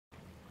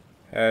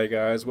Hey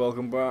guys,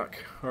 welcome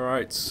back.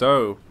 Alright,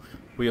 so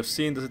we have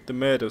seen the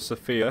murder of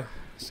Sophia,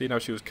 seen how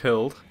she was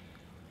killed.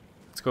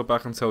 Let's go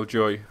back and tell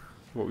Joy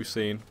what we've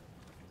seen.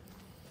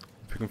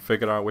 If we can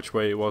figure out which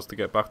way it was to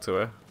get back to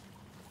her.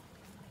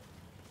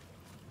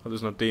 Oh,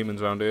 there's no demons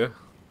around here.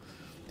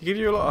 They give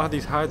you a lot of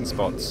these hiding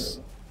spots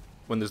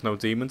when there's no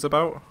demons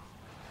about.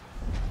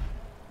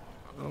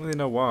 I don't really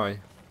know why.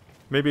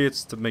 Maybe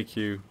it's to make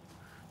you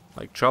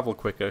like travel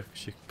quicker,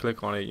 because you can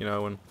click on it, you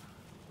know, and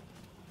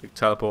like,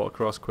 teleport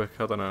across quick.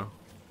 I don't know.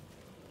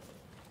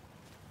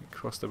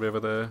 Across the river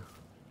there.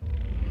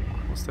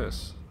 What's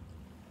this?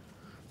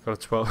 Got a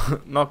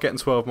 12. Not getting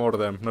 12 more of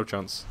them. No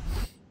chance.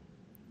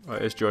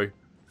 Alright, here's Joy.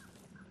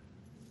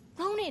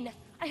 Ronan,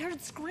 I heard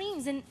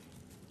screams and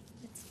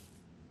it's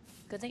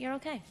good that you're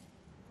okay.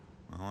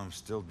 Well, I'm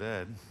still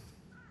dead.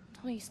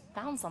 Tell me you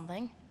found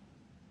something.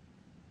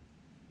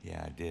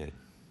 Yeah, I did.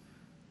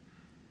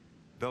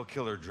 Bell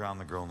killer drowned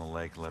the girl in the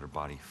lake and let her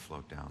body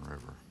float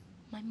downriver.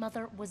 My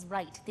mother was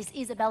right. This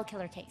is a bell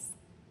killer case.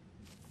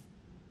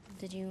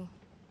 Did you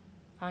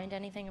find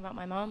anything about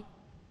my mom?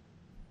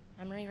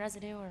 Memory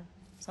residue or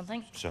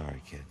something?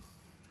 Sorry, kid.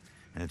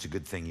 And it's a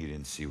good thing you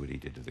didn't see what he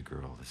did to the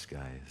girl. This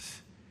guy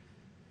is...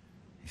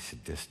 he's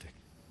sadistic.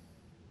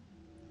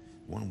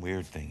 One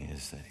weird thing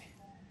is that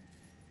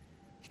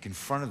he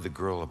confronted the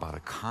girl about a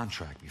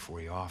contract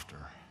before he offed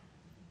her.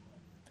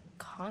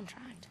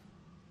 Contract?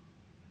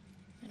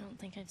 I don't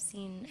think I've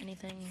seen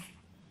anything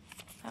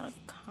about a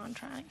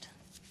contract.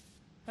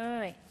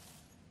 Wait.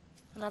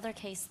 Another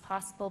case,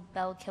 possible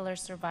bell killer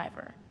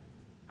survivor.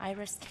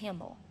 Iris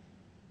Campbell.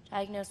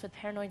 Diagnosed with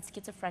paranoid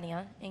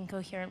schizophrenia,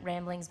 incoherent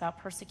ramblings about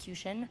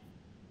persecution,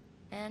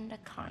 and a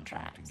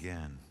contract.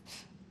 Again.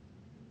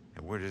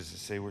 And where does it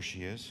say where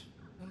she is?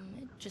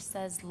 It just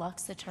says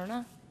Lux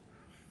Eterna.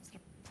 Is it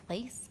a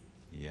place?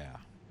 Yeah.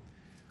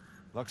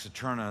 Lux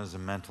Eterna is a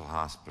mental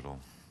hospital.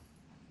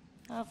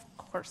 Of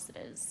course it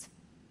is.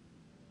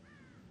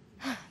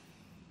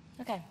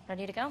 Okay,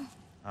 ready to go?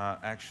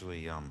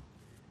 Actually,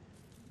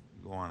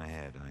 go on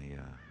ahead.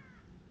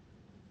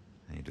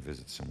 I need to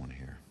visit someone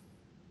here.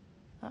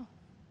 Oh.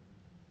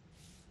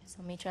 Guess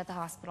I'll meet you at the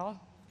hospital.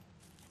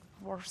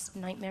 Worse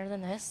nightmare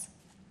than this.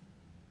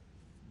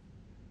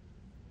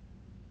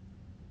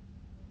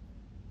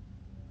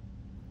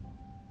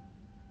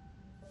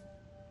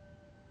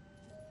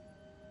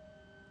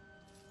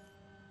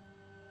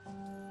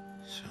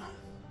 So,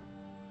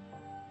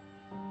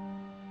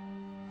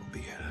 we'll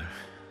be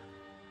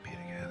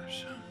together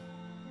soon.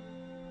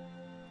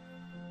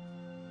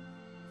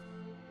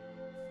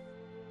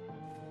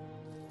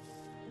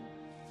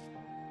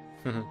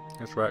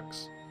 It's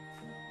Rex.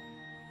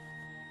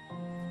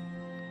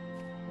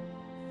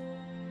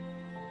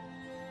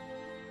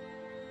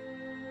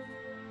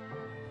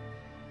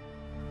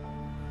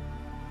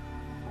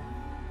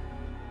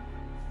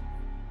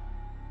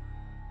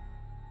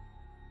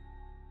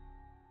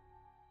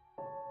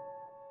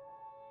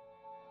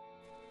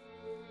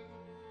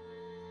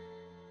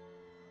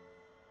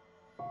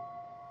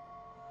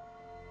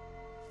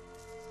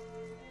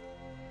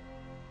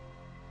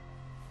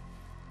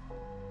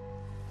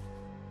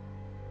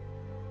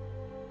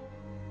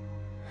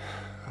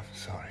 I'm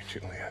sorry,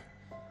 Juliet.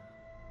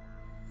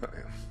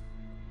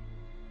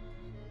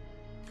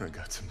 I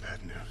got some bad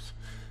news.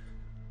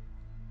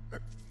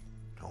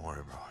 Don't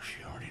worry, bro.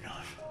 She already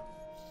knows.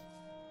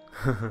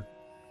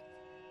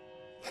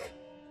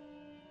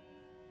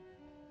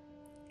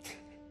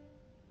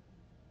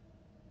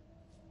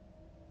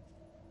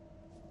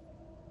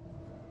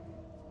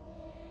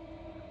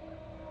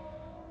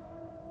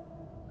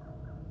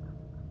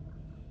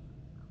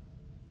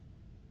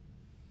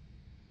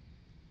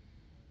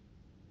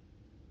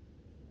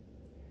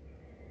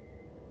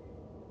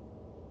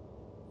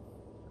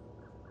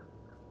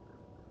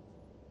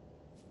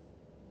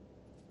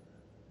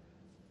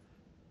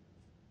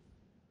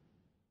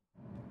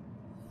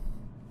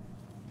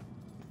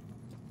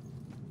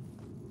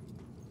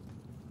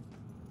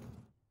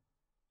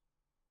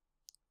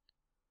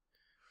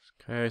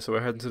 Okay, so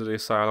we're heading to the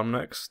asylum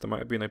next. There might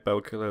have been a bell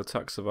killer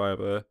attack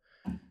survivor.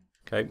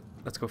 Okay,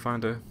 let's go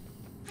find her.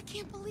 I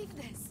can't believe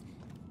this.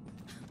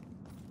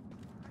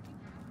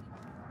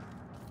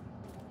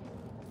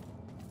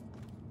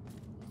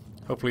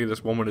 Hopefully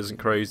this woman isn't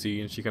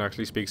crazy and she can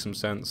actually speak some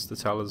sense to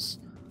tell us.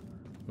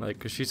 Like,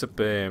 because she's a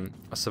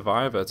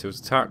survivor to his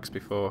attacks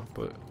before,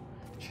 but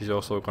she's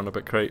also gone a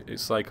bit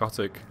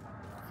psychotic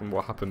from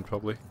what happened,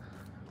 probably.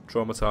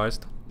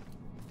 Traumatized.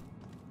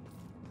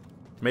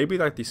 Maybe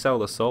like they sell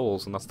their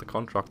souls and that's the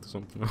contract or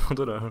something. I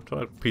don't know. I'm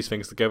trying to piece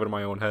things together in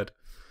my own head.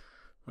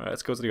 Alright,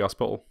 let's go to the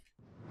hospital.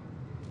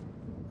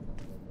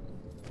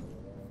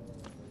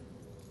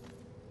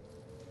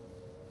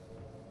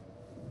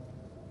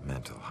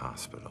 Mental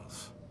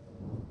hospitals.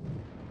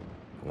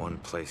 One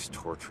place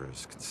torture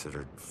is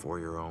considered for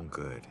your own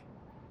good.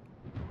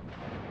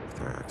 If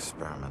their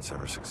experiments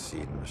ever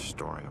succeed in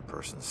restoring a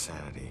person's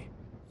sanity,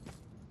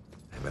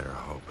 they better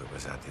hope it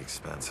was at the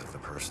expense of the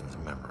person's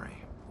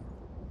memory.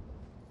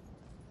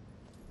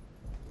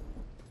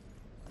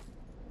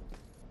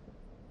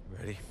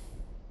 Ready?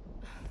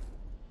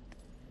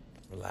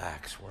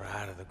 relax. We're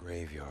out of the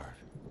graveyard.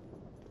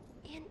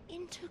 And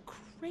into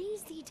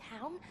Crazy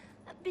Town?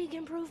 A big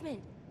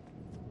improvement.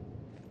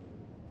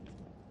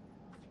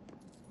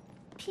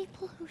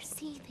 People who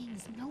see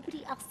things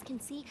nobody else can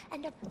see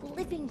end up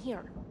living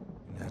here.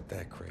 Not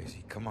that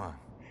crazy. Come on.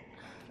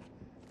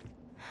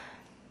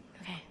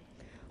 Okay,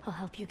 I'll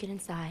help you get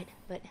inside,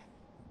 but...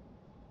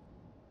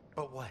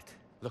 But what?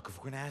 Look, if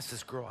we're gonna ask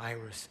this girl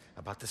Iris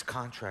about this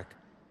contract,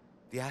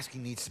 the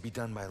asking needs to be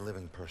done by a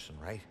living person,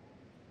 right?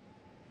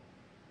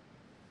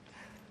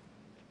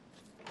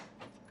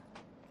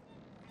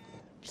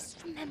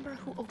 Just remember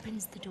who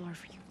opens the door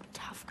for you,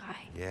 tough guy.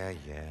 Yeah.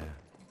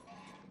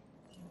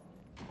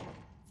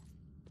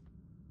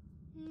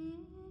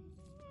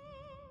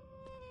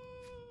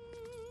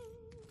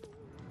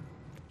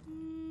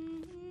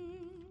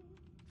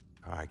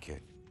 All right,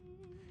 kid.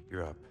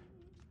 You're up.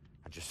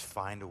 Now just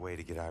find a way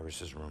to get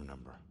Iris's room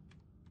number.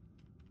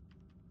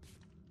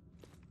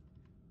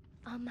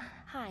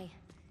 Hi.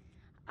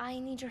 I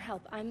need your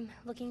help. I'm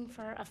looking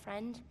for a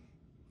friend.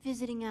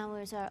 Visiting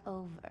hours are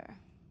over.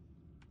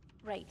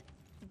 Right.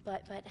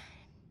 But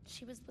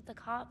she was with the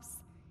cops.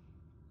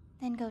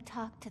 Then go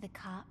talk to the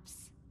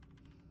cops.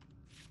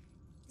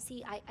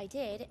 See, I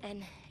did,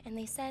 and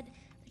they said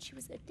that she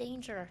was a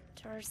danger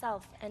to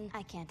herself, and...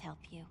 I can't help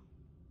you.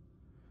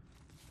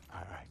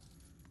 All right.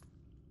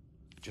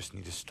 Just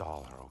need to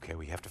stall her, okay?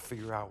 We have to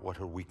figure out what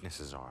her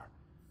weaknesses are.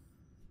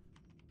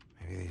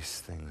 Maybe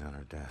these things on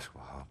her desk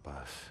will help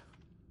us.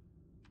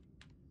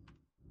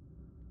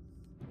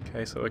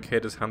 Okay, so a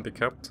kid is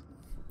handicapped.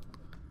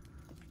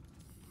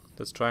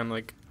 Let's try and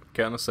like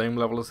get on the same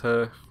level as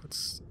her.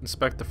 Let's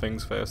inspect the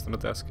things first on the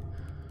desk.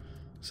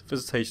 So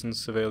visitation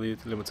severely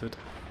limited.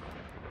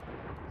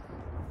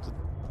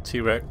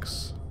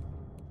 T-Rex.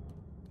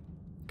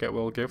 Get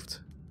well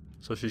gift.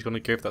 So she's gonna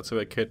give that to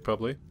her kid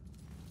probably.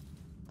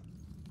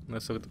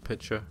 Let's look at the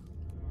picture.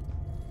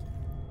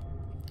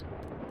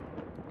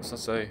 What's that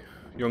say?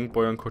 Young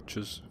boy on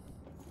crutches.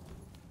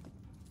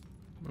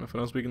 Anything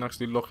else we can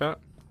actually look at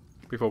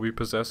before we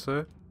possess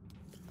her?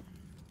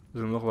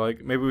 Doesn't look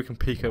like. Maybe we can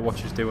peek at what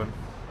she's doing.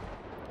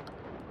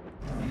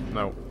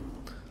 No.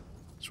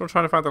 So I'm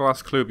trying to find the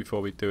last clue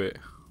before we do it.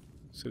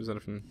 See if there's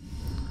anything.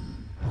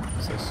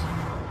 What's this?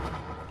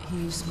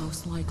 He's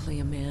most likely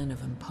a man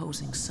of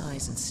imposing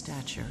size and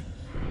stature.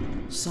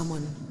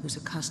 Someone who's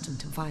accustomed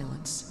to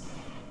violence.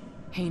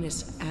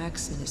 Heinous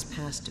acts in his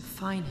past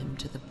define him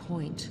to the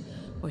point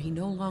where he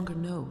no longer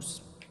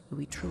knows who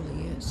he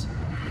truly is.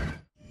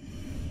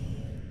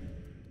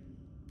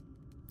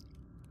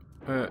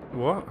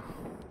 What?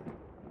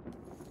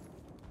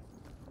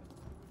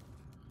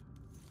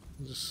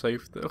 Just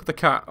save the, look, the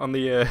cat on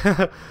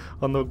the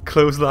on the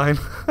clothesline.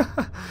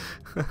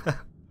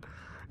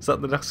 Is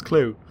that the next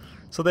clue?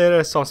 So there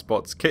are soft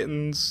spots.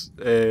 Kittens,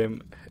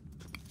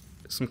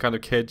 some kind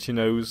of kid she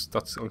knows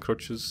that's on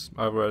crutches,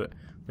 either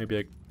maybe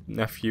a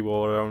nephew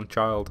or her own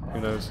child, who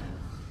knows.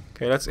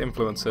 Okay, let's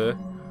influence her.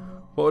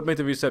 What would make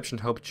the reception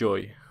help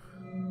Joy?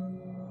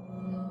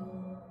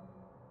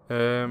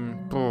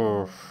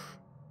 The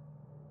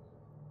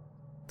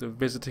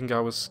visiting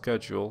hours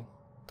schedule.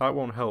 That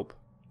won't help.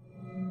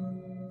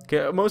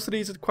 Okay, most of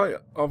these are quite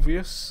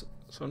obvious,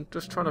 so I'm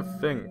just trying to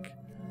think.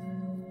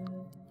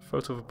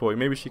 Photo of a boy.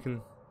 Maybe she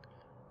can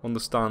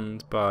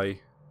understand by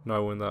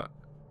knowing that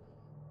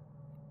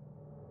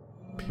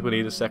people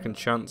need a second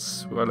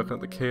chance by looking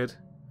at the kid.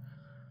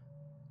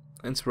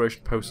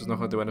 Inspiration post is not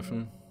going to do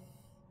anything.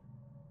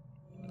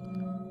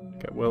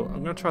 Okay, well,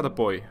 I'm going to try the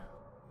boy.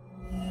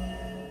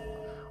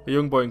 A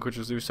young boy in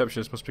crutches, the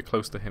receptionist must be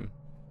close to him.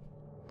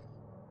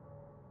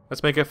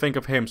 Let's make her think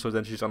of him so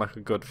then she's on like a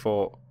good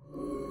thought.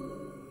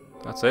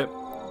 That's it.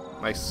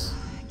 Nice.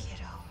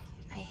 Kiddo,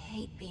 I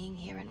hate being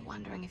here and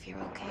wondering if you're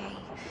okay.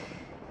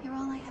 You're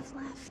all I have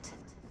left.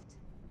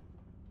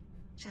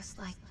 Just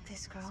like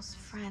this girl's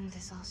friend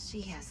is all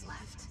she has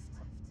left.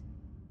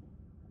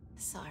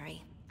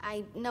 Sorry.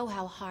 I know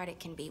how hard it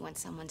can be when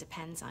someone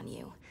depends on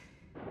you.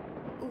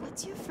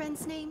 What's your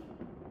friend's name?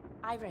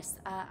 Iris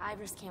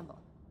Campbell.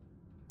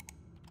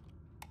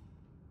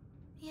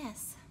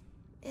 Yes.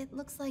 It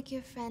looks like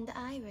your friend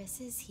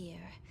Iris is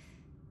here.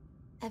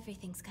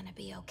 Everything's gonna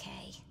be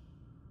okay.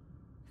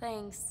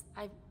 Thanks.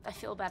 I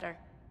feel better.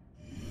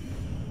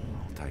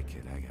 Hold tight,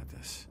 kid. I got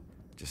this.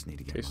 Just need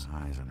to get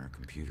my eyes on her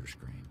computer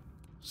screen.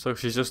 So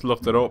she's just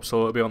looked it up, so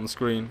it'll be on the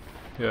screen.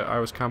 Yeah,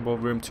 Iris Campbell,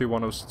 room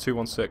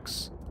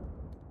 216.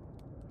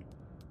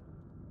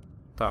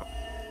 That.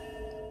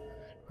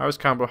 Iris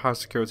Campbell has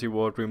security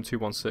ward, room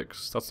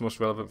 216. That's the most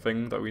relevant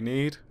thing that we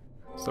need.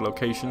 It's the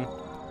location.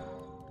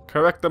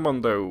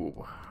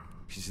 Correctamundo.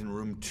 She's in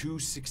room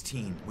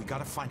 216. We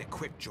gotta find it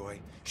quick,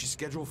 Joy. She's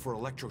scheduled for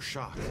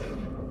electroshock.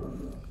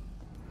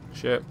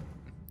 Shit.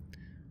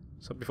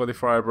 So before they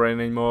fry her brain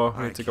anymore,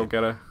 we need to go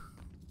get her.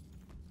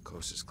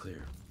 Coast is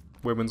clear.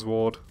 Women's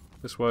ward.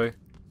 This way.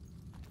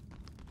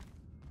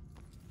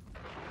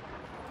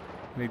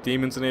 Any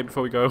demons in here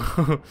before we go?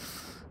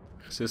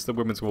 This is the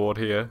women's ward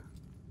here.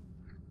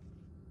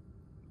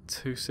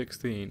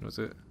 216, was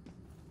it?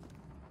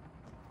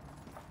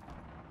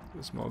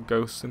 There's more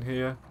ghosts in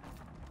here.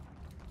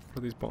 What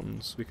are these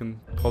buttons? We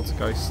can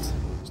poltergeist.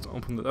 Just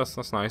open the,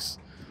 that's nice.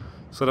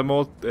 So the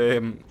more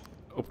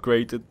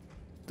upgraded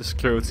the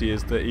security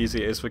is, the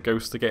easier it is for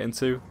ghosts to get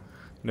into. You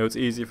know, it's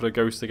easier for a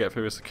ghost to get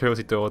through a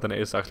security door than it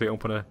is to actually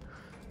open a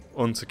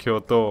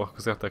unsecured door,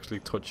 because they have to actually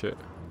touch it.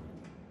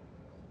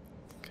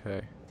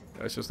 Okay,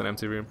 it's just an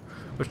empty room.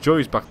 But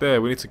Joy's back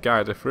there. We need to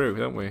guide her through,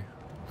 don't we?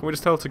 Can we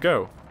just tell her to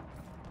go?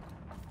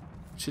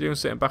 What's she doing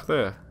sitting back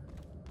there?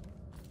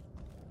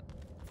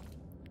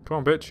 Come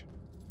on, bitch.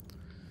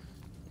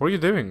 What are you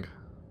doing?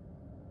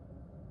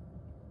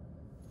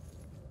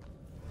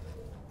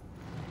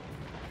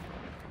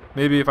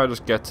 Maybe if I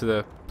just get to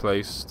the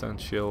place, then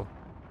she'll...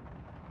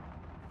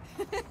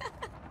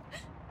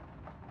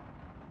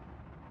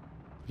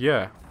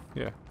 Yeah.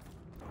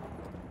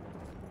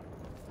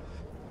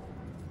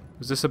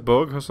 Is this a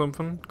bug or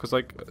something? Because,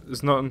 like,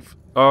 there's nothing...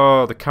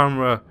 Oh, the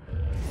camera.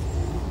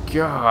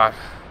 God.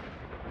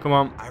 Come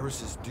on.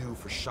 Iris is due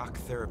for shock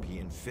therapy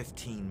in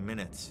 15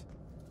 minutes.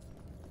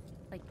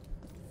 Like,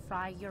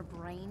 fry your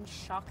brain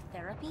shock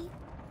therapy?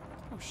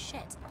 Oh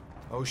shit.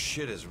 Oh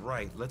shit is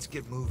right. Let's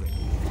get moving.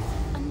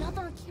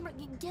 Another camera.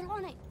 Get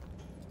on it.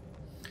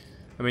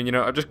 I mean, you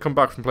know, I've just come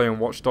back from playing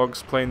Watch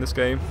Dogs, playing this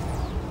game.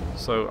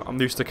 So I'm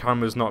used to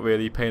cameras not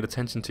really paying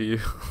attention to you.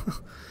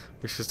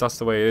 Which is, that's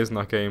the way it is in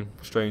that game,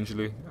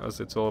 strangely. As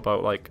it's all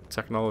about, like,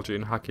 technology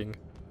and hacking.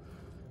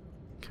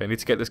 Okay, I need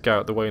to get this guy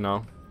out of the way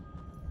now.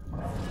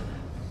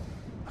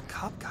 A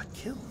cop got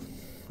killed.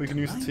 We can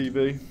use the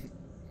TV.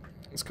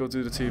 Let's go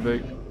do the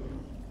TV.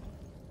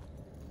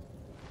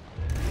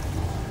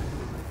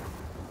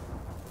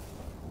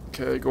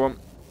 Okay, go on.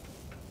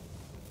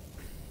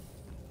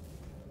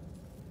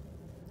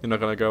 You're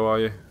not gonna go, are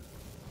you?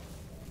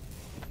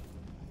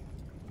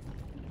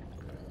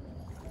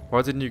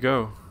 Why didn't you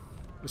go?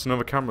 There's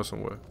another camera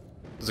somewhere.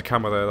 There's a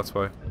camera there, that's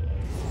why.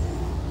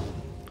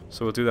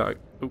 So we'll do that.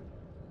 Oh,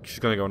 she's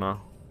gonna go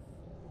now.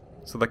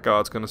 So that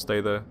guard's gonna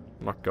stay there.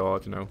 Not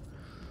guard, you know.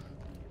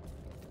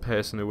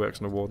 Person who works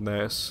on a ward,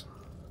 nurse.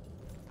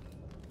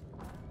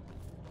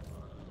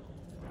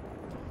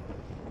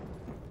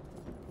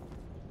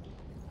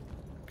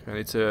 Okay, I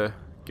need to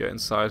get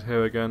inside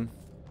here again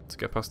to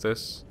get past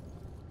this.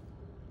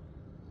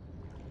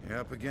 You're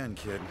up again,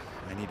 kid.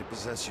 I need to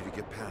possess you to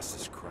get past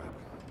this crap.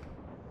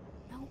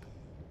 Nope.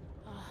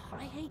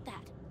 I hate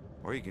that.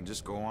 Or you can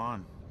just go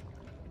on.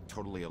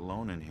 Totally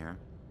alone in here.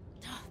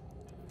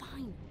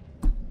 Fine.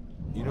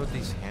 You know what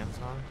these hands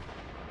are?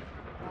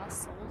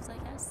 Lost souls, I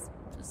guess.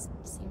 Just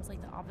seems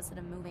like the opposite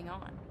of moving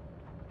on.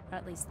 Or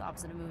at least the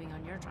opposite of moving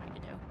on you're trying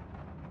to do.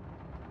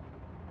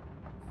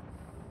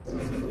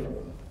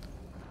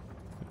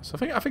 So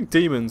I think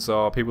demons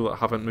are people that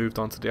haven't moved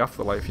on to the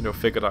afterlife, you know,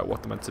 figured out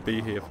what they're meant to be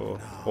here for,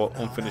 or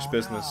unfinished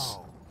business.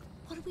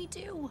 What do we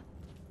do?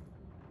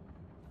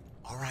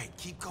 All right,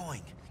 keep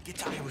going. Get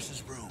to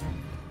Iris's room.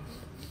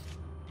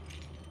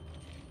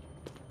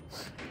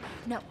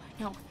 No.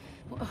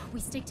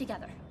 We stick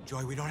together.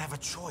 Joy, we don't have a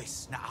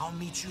choice. Now, I'll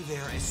meet you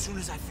there as soon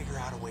as I figure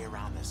out a way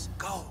around this.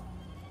 Go!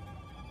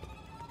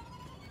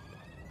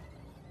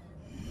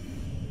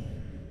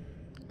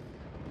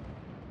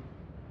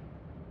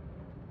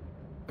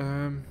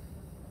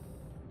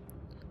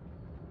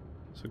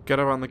 So get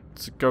around the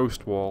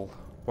ghost wall.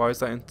 Why is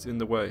that in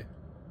the way?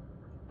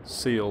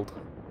 Sealed.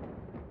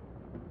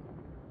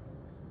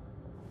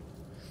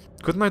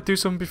 Couldn't I do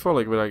something before,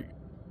 like, with, like,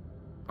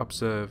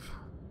 observe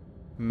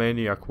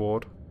maniac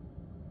ward?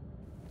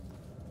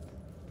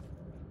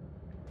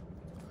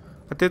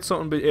 I did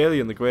something early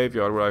in the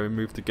graveyard where I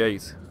removed the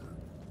gate.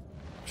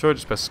 I'm sure I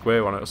just pressed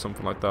square on it or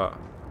something like that.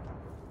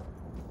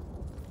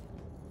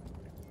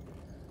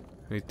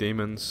 Any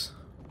demons?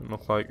 Doesn't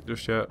look like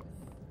just yet.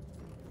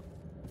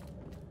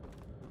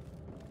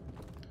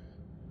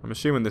 I'm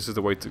assuming this is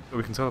the way to...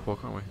 we can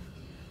teleport, can't we?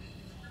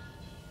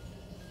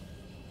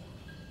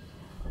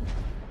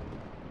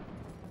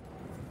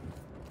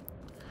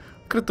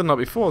 Could have done that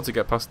before to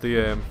get past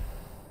the...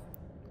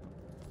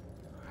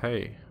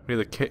 Hey, we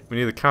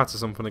need a cat or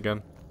something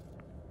again.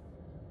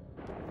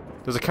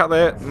 There's a cat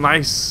there.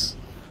 Nice.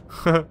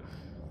 That's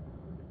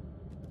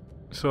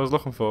what I was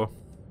looking for.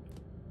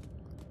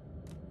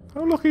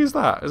 How lucky is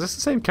that? Is this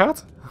the same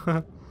cat?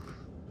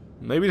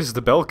 Maybe this is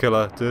the bell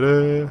killer.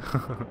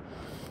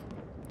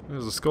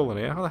 There's a skull in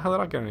here. How the hell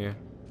did I get in here?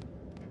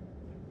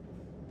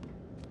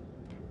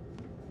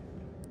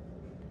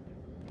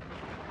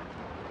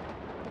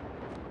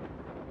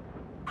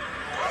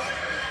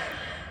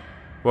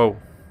 Whoa.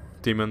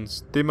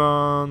 Demons.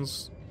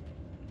 Demons!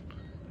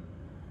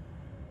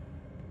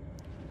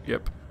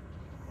 Yep.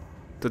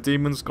 The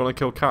demon's gonna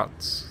kill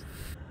cats.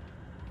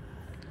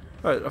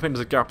 Right, I think there's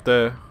a gap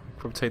there.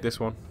 Probably take this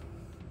one.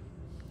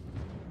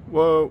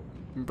 Whoa!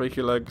 Break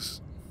your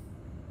legs.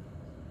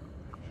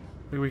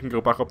 Maybe we can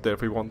go back up there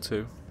if we want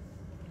to.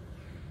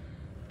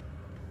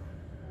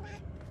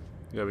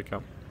 Yeah, we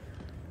can.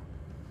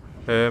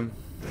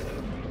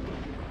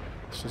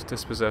 Let's just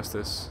dispossess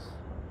this.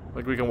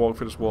 Like we can walk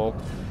through this wall.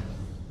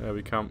 Yeah,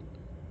 we can.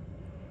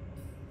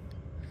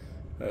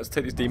 Let's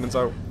take these demons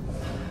out.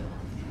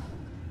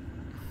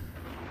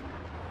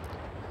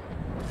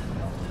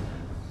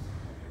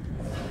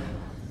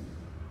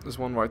 there's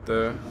one right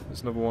there.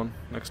 There's another one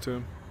next to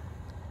him.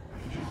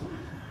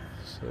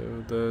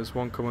 So there's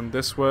one coming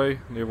this way,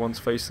 and the other one's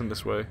facing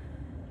this way.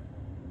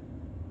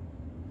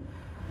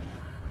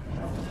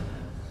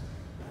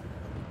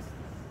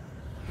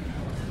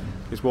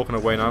 He's walking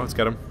away now. Let's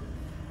get him.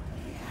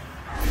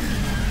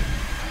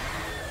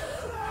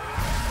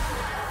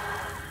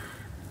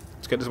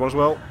 Let's get this one as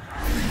well.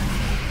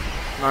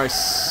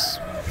 Nice.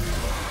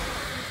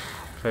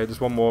 Okay, there's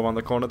one more around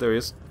the corner. There he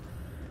is.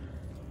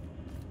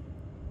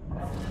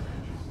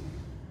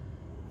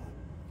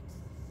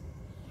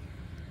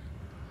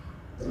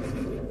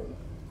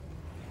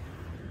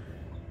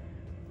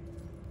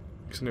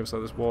 He's on the other side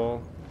of this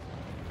wall.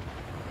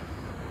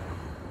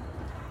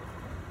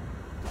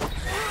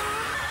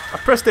 I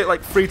pressed it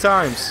like 3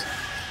 times.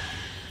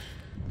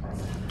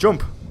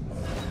 Jump.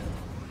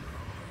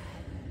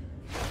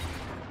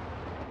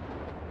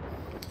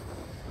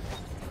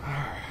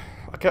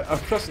 I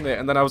was pressing it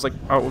and then I was like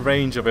out of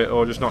range of it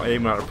or just not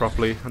aiming at it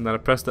properly, and then I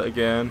pressed it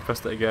again,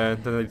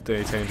 then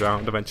he turned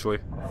around eventually.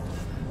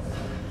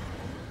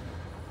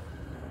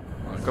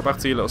 Right, go back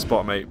to your little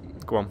spot, mate.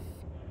 Go on.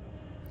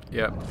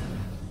 Yep.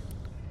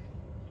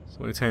 So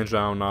when he turns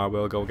around now,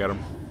 we'll go get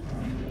him.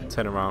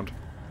 Turn around.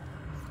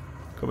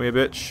 Come here,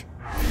 bitch.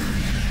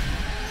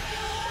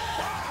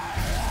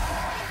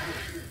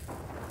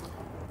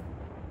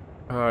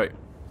 Alright.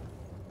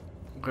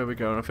 Where are we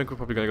going? I think we're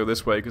probably going to go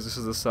this way because this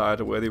is the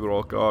side of where they were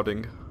all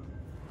guarding.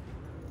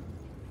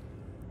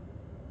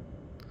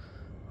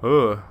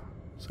 Oh,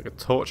 it's like a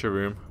torture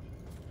room.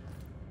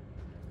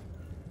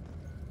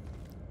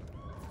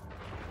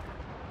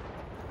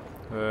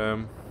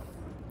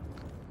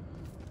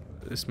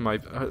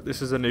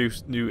 This is a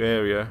new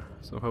area,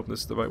 so I'm hoping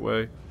this is the right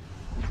way.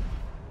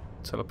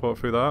 Teleport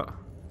through that.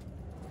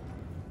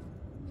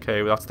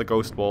 Okay, well that's the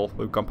ghost wall.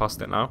 We've gone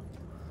past it now.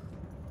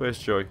 Where's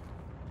Joy?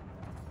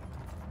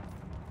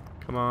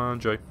 Come on,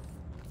 Joy.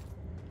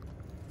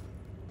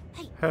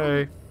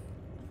 Hey.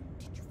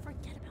 Did you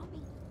forget about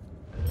me?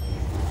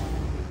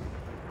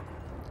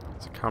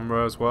 There's a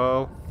camera as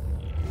well.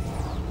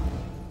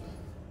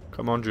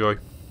 Come on, Joy.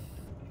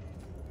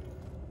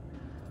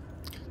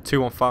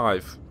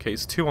 215. Okay,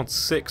 it's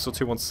 216 or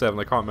 217.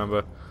 I can't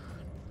remember.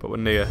 But we're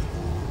near.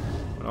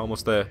 We're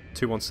almost there.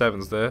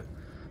 217's there.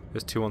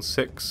 There's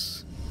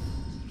 216.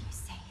 Be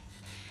safe.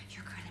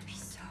 You're gonna be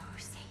so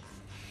safe.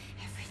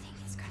 Everything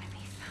is gonna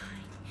be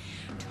fine.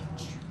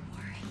 Don't you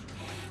worry.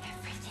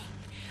 Everything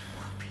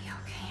will be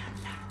okay. I'm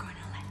not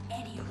gonna let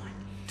anyone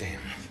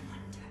Damn.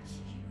 touch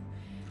you.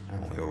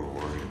 I'm only over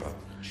worried about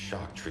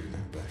shock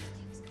treatment, but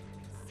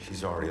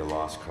she's already a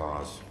lost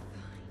cause.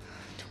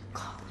 Don't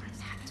call her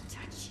that to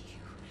touch you.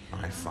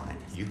 Alright, fine.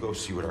 You go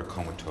see what our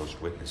comatose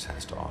witness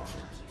has to offer.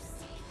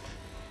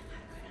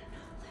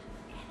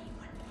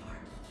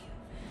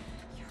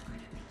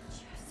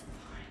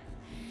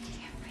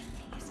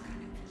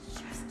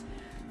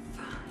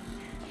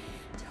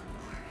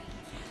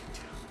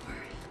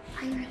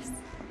 Iris.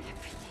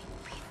 Everything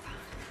will be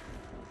fine.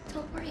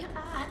 Don't worry,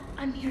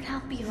 I'm here to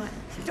help you.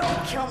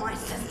 Don't kill my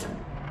sister.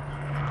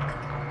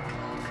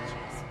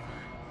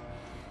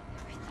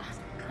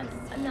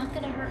 I'm not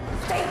gonna hurt you.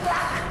 Stay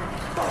back!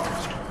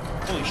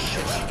 Holy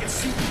shit, she can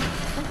see me.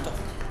 What the?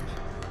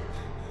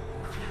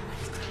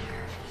 Nobody's gonna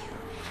hurt you.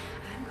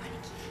 I'm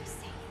gonna keep you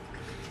safe.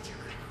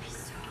 You're gonna be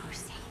so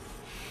safe.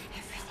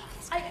 Everything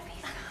is gonna be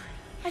fine.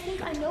 I think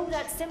I know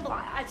that symbol.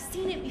 I've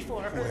seen it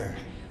before. Where?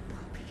 We'll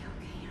be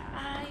okay.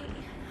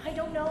 I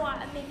don't know.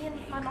 Maybe in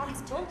my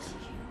mom's book.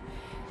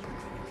 You're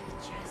gonna be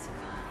just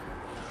fine.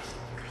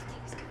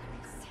 Everything's gonna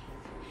be safe.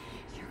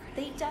 You're gonna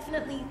They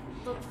definitely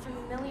look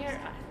familiar.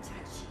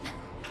 touch you.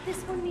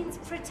 This one means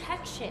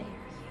protection. I'm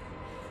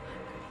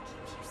gonna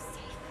keep you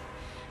safe.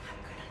 I'm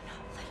gonna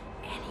not let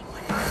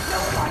anyone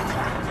know.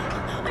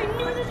 I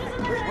knew this was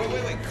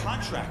another. Wait,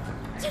 contract.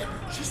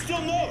 She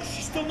still knows,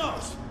 she still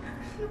knows.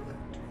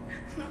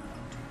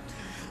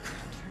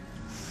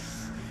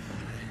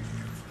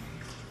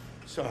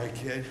 Sorry,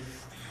 kid.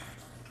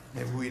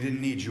 Maybe we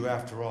didn't need you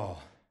after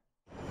all.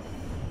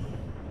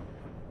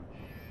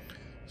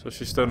 So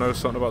she still knows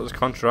something about this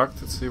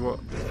contract. Let's see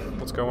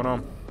what's going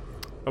on.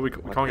 Oh, we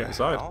can't get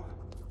inside. Hell?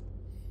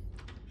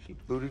 She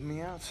booted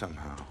me out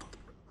somehow.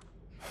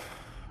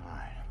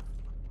 Alright.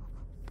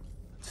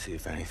 Let's see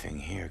if anything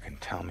here can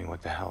tell me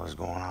what the hell is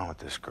going on with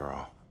this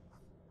girl.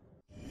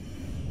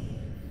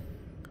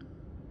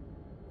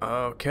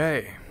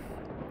 Okay.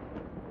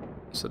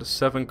 So the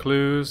 7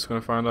 clues.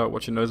 Gonna find out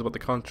what she knows about the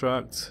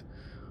contract.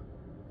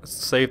 Let's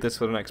save this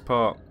for the next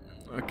part.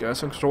 Okay,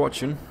 thanks for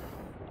watching.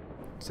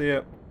 See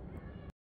ya.